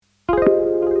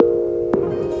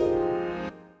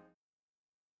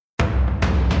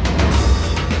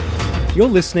You're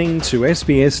listening to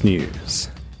SBS News.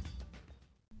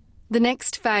 The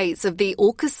next phase of the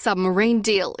AUKUS submarine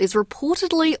deal is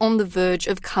reportedly on the verge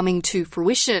of coming to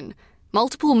fruition.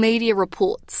 Multiple media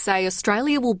reports say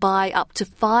Australia will buy up to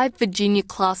 5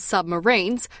 Virginia-class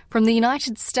submarines from the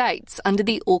United States under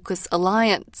the AUKUS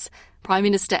alliance. Prime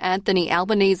Minister Anthony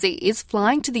Albanese is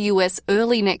flying to the US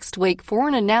early next week for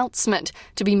an announcement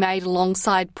to be made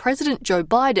alongside President Joe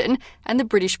Biden and the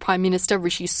British Prime Minister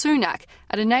Rishi Sunak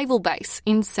at a naval base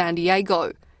in San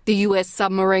Diego. The US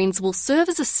submarines will serve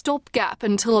as a stopgap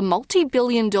until a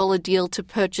multi-billion-dollar deal to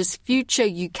purchase future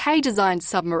UK-designed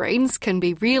submarines can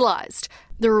be realised.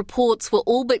 The reports were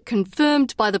all but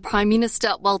confirmed by the Prime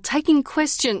Minister while taking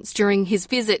questions during his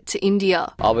visit to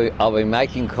India. I'll be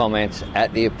making comments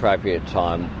at the appropriate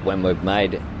time when we've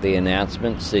made the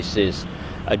announcements. This is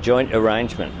a joint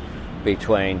arrangement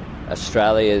between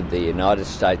Australia, the United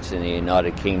States and the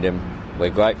United Kingdom.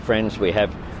 We're great friends. We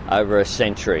have over a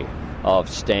century of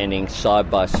standing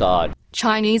side by side.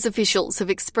 Chinese officials have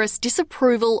expressed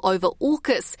disapproval over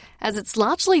AUKUS as it's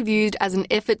largely viewed as an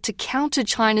effort to counter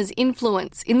China's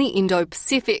influence in the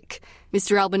Indo-Pacific.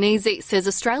 Mr Albanese says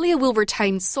Australia will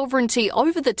retain sovereignty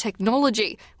over the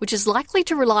technology, which is likely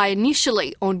to rely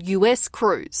initially on US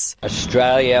crews.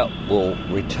 Australia will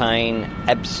retain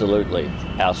absolutely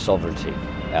our sovereignty,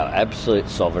 our absolute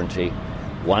sovereignty,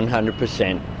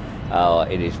 100%.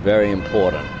 It is very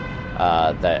important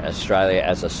that Australia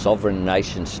as a sovereign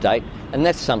nation state, and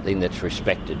that's something that's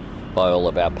respected by all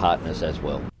of our partners as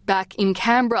well. Back in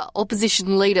Canberra,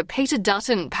 opposition leader Peter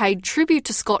Dutton paid tribute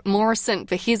to Scott Morrison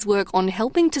for his work on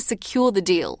helping to secure the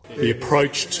deal. The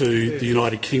approach to the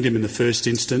United Kingdom in the first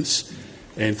instance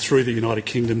and through the United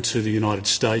Kingdom to the United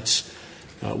States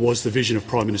was the vision of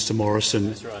Prime Minister Morrison.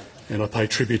 That's right. And I pay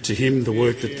tribute to him, the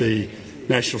work that the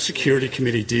National Security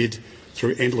Committee did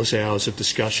through endless hours of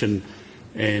discussion,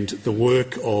 and the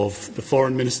work of the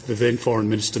then Foreign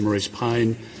Minister Marise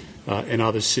Payne and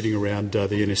others sitting around the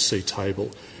NSC table.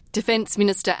 Defence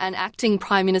Minister and Acting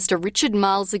Prime Minister Richard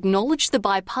Marles acknowledged the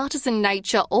bipartisan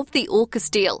nature of the AUKUS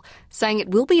deal, saying it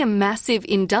will be a massive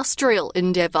industrial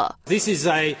endeavour. This is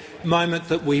a moment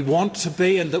that we want to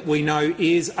be and that we know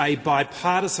is a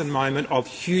bipartisan moment of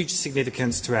huge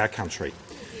significance to our country.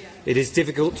 It is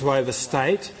difficult to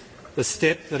overstate the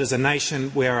step that as a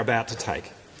nation we are about to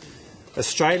take.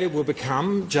 Australia will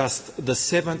become just the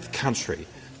 7th country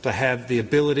to have the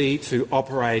ability to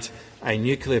operate a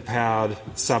nuclear-powered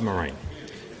submarine.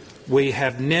 We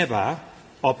have never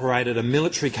operated a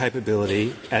military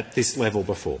capability at this level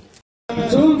before.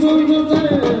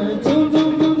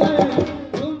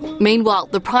 Meanwhile,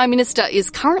 the Prime Minister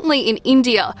is currently in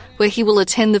India, where he will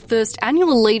attend the first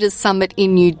annual Leaders Summit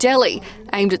in New Delhi,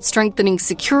 aimed at strengthening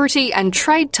security and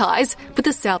trade ties with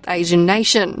the South Asian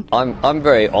nation. I'm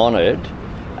very honoured,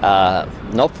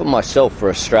 not for myself, for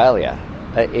Australia.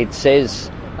 It says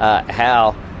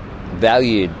how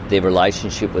valued the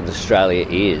relationship with Australia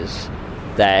is,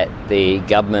 that the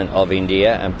government of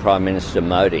India and Prime Minister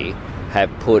Modi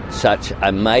have put such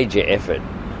a major effort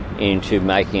into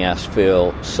making us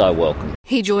feel so welcome.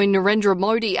 He joined Narendra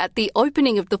Modi at the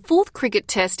opening of the 4th cricket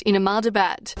test in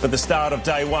Ahmedabad. For the start of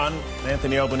day one,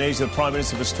 Anthony Albanese, the Prime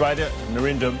Minister of Australia,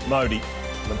 Narendra Modi,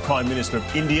 the Prime Minister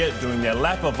of India, doing their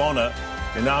lap of honour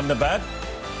in Ahmedabad.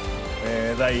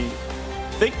 They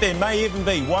think there may even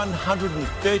be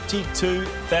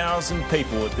 132,000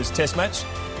 people at this test match.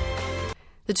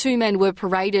 The two men were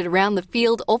paraded around the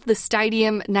field of the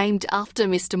stadium named after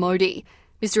Mr Modi.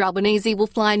 Mr Albanese will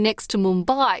fly next to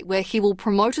Mumbai, where he will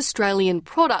promote Australian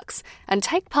products and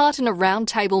take part in a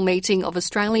roundtable meeting of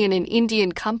Australian and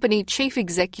Indian company chief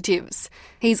executives.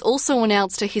 He's also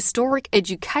announced a historic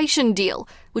education deal,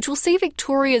 which will see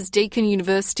Victoria's Deakin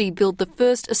University build the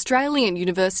first Australian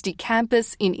university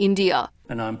campus in India.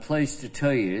 And I'm pleased to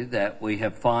tell you that we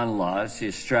have finalised the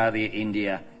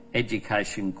Australia-India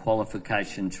Education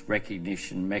Qualifications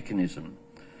Recognition Mechanism.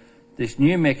 This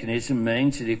new mechanism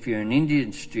means that if you're an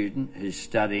Indian student who's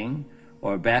studying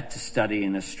or about to study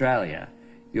in Australia,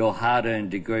 your hard-earned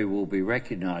degree will be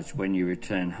recognised when you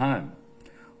return home.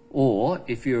 Or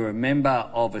if you're a member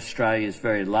of Australia's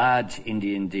very large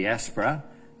Indian diaspora,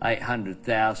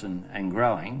 800,000 and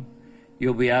growing,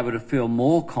 you'll be able to feel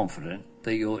more confident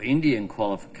that your Indian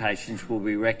qualifications will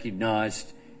be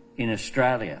recognised in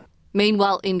Australia.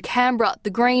 Meanwhile, in Canberra, the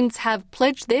Greens have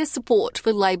pledged their support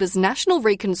for Labor's National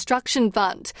Reconstruction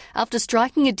Fund after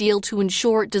striking a deal to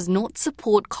ensure it does not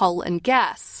support coal and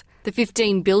gas. The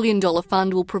 $15 billion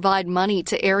fund will provide money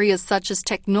to areas such as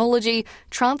technology,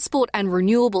 transport and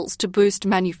renewables to boost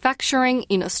manufacturing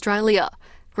in Australia.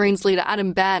 Greens leader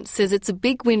Adam Bandt says it's a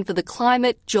big win for the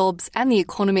climate, jobs and the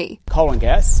economy. Coal and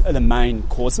gas are the main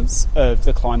causes of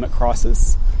the climate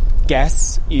crisis.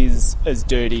 Gas is as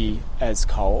dirty as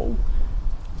coal,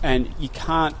 and you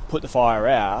can't put the fire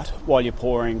out while you're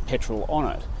pouring petrol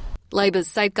on it. Labor's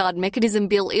Safeguard Mechanism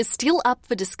bill is still up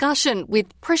for discussion, with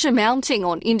pressure mounting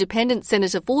on independent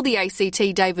Senator for the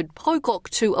ACT David Pocock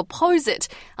to oppose it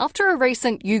after a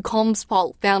recent UComs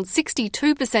poll found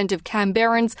 62% of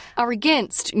Canberrans are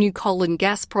against new coal and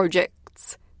gas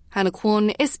projects. Hannah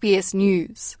Kwon, SBS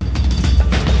News.